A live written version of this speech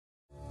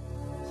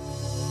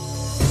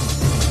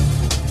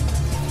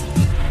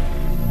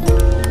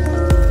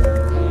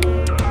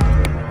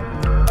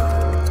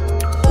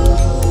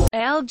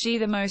LG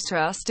the most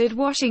trusted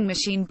washing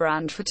machine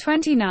brand for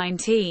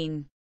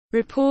 2019.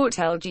 Report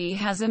LG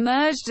has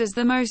emerged as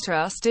the most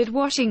trusted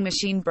washing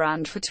machine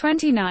brand for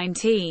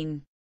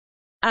 2019.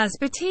 As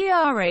per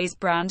TRA's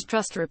Brand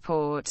Trust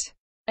Report,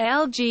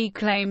 LG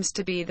claims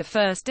to be the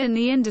first in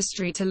the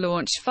industry to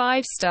launch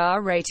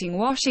 5-star rating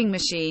washing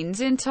machines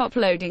in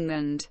top-loading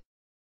and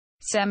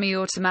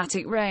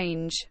semi-automatic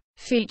range,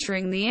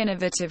 featuring the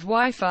innovative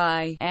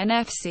Wi-Fi,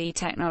 NFC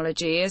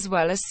technology as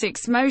well as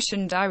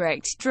 6-motion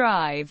direct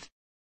drive.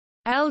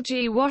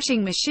 LG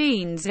washing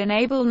machines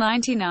enable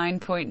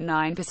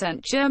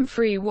 99.9%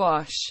 germ-free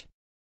wash.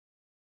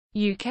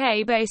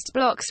 UK-based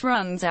Blocks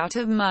runs out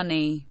of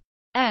money.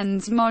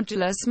 Ends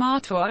modular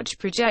smartwatch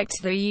project.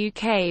 The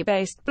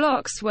UK-based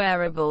Blocks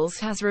Wearables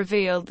has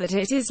revealed that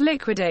it is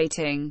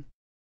liquidating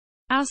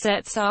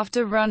assets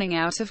after running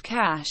out of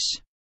cash.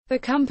 The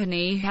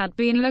company had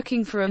been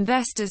looking for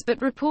investors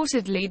but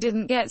reportedly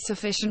didn't get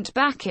sufficient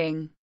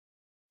backing.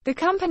 The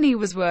company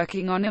was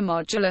working on a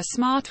modular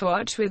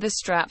smartwatch with a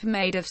strap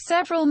made of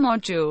several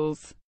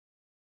modules,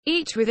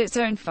 each with its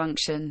own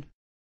function.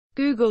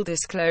 Google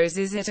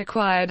discloses it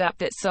acquired app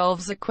that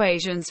solves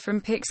equations from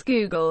pics.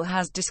 Google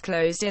has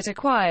disclosed it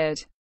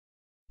acquired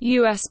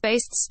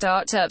US-based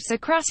startup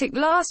Socratic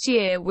last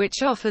year,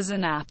 which offers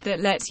an app that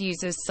lets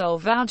users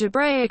solve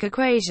algebraic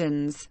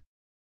equations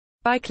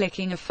by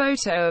clicking a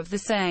photo of the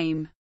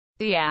same.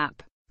 The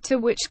app, to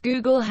which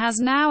Google has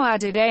now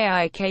added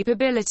AI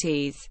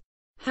capabilities,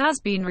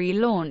 has been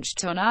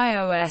relaunched on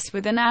iOS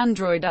with an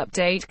Android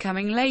update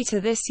coming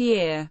later this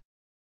year.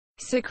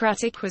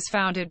 Socratic was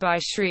founded by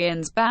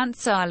Shreyans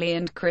Bhansali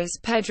and Chris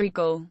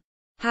Pedregal.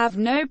 Have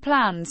no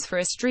plans for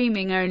a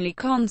streaming-only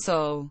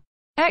console.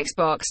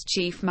 Xbox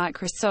chief.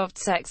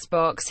 Microsoft's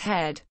Xbox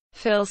head,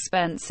 Phil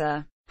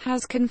Spencer,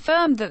 has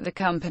confirmed that the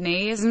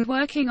company isn't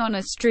working on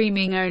a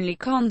streaming-only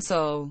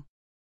console.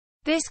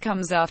 This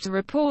comes after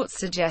reports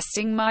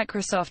suggesting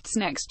Microsoft's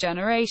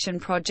next-generation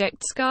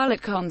Project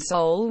Scarlett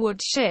console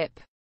would ship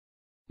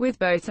with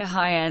both a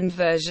high-end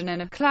version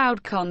and a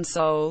cloud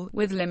console,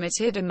 with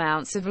limited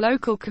amounts of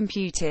local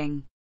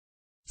computing.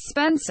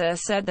 Spencer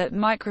said that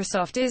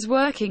Microsoft is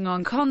working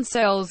on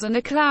consoles and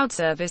a cloud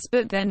service,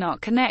 but they're not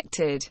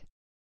connected.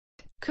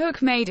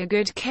 Cook made a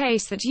good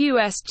case that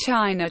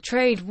US-China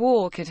trade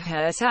war could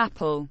hurt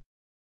Apple.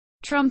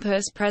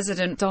 As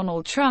President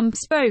Donald Trump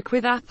spoke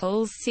with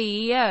Apple's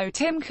CEO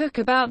Tim Cook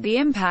about the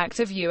impact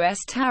of US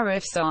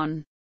tariffs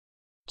on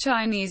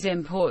Chinese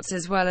imports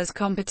as well as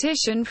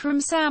competition from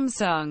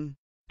Samsung.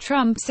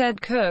 Trump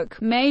said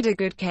Cook made a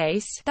good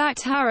case that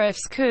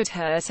tariffs could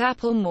hurt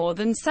Apple more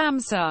than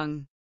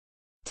Samsung.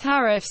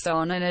 Tariffs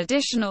on an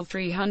additional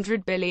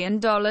 $300 billion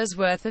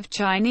worth of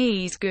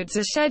Chinese goods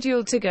are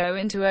scheduled to go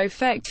into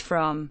effect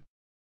from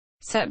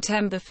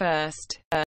September 1.